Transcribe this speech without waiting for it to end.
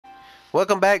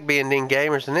Welcome back, B&D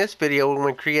Gamers. In this video,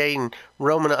 we're creating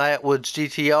Roman Atwood's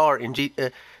GTR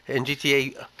in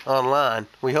GTA Online.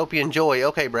 We hope you enjoy.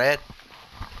 Okay, Brad.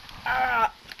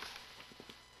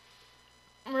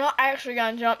 We're not actually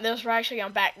going to jump this, we're actually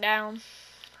going to back down.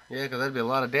 Yeah, because that'd be a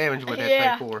lot of damage we'd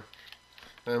have to pay for.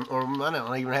 Or we might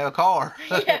not even have a car.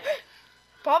 Yeah,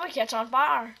 probably catch on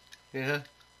fire. Yeah.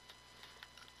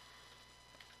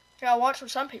 You gotta watch for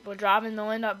some people driving,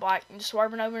 they'll end up like just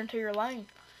swerving over into your lane.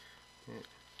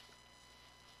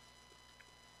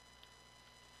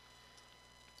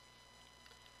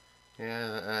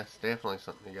 Yeah, that's definitely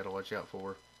something you gotta watch out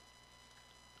for.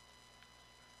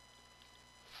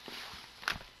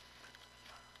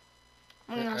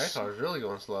 That car's really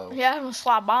going slow. Yeah, I'm gonna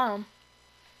slide by them.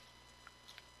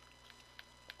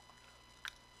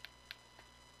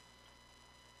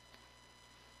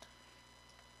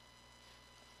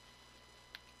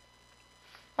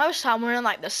 Most time we're in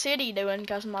like the city doing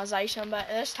customization, but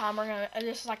this time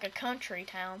this is like a country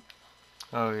town.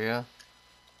 Oh yeah.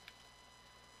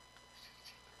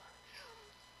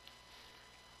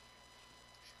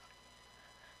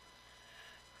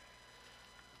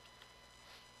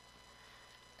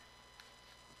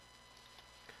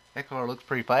 That car looks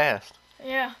pretty fast.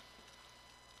 Yeah.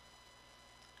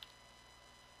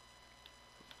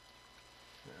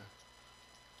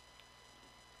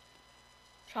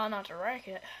 Try not to wreck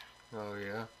it. Oh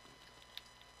yeah.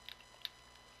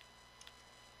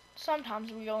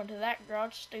 Sometimes we go into that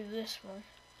garage, just do this one.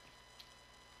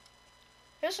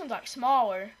 This one's like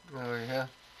smaller. Oh yeah.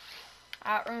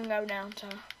 Alright, we're gonna go down to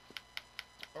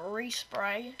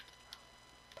respray,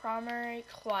 primary,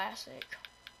 classic.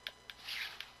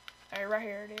 Alright, right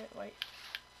here it is. Wait.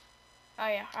 Oh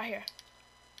yeah, right here.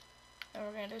 And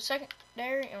we're gonna do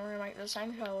secondary, and we're gonna make the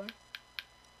same color.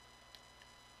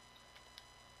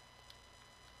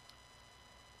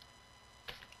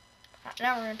 Right,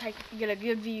 now we're gonna get a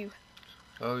good view.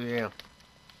 Oh yeah.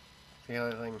 See how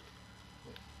everything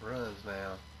runs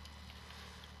now.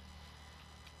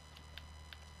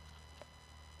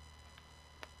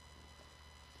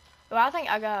 Well, I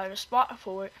think I got a spot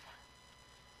for it.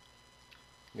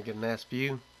 You get a nice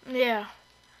view. Yeah.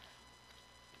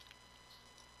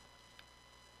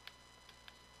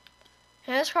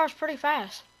 Yeah, this car's pretty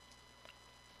fast.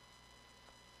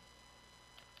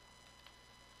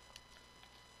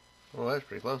 Well, that's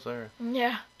pretty close there.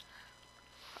 Yeah.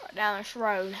 Right down this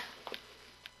road.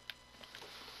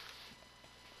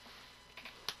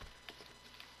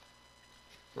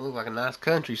 It looks like a nice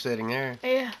country setting there.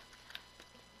 Yeah.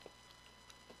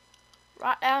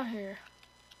 Right down here.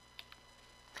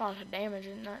 Trying to damage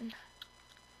it, nothing.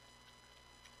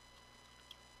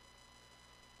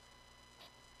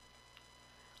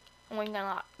 And we can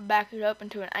like back it up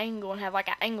into an angle and have like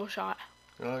an angle shot.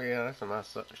 Oh yeah, that's a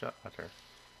nice shot right there.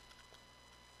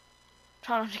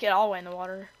 Try not to get all the way in the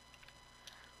water.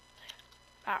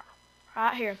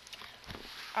 Right here.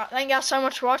 Alright, thank you guys so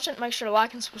much for watching. Make sure to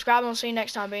like and subscribe, and we'll see you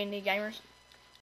next time, B&D Gamers.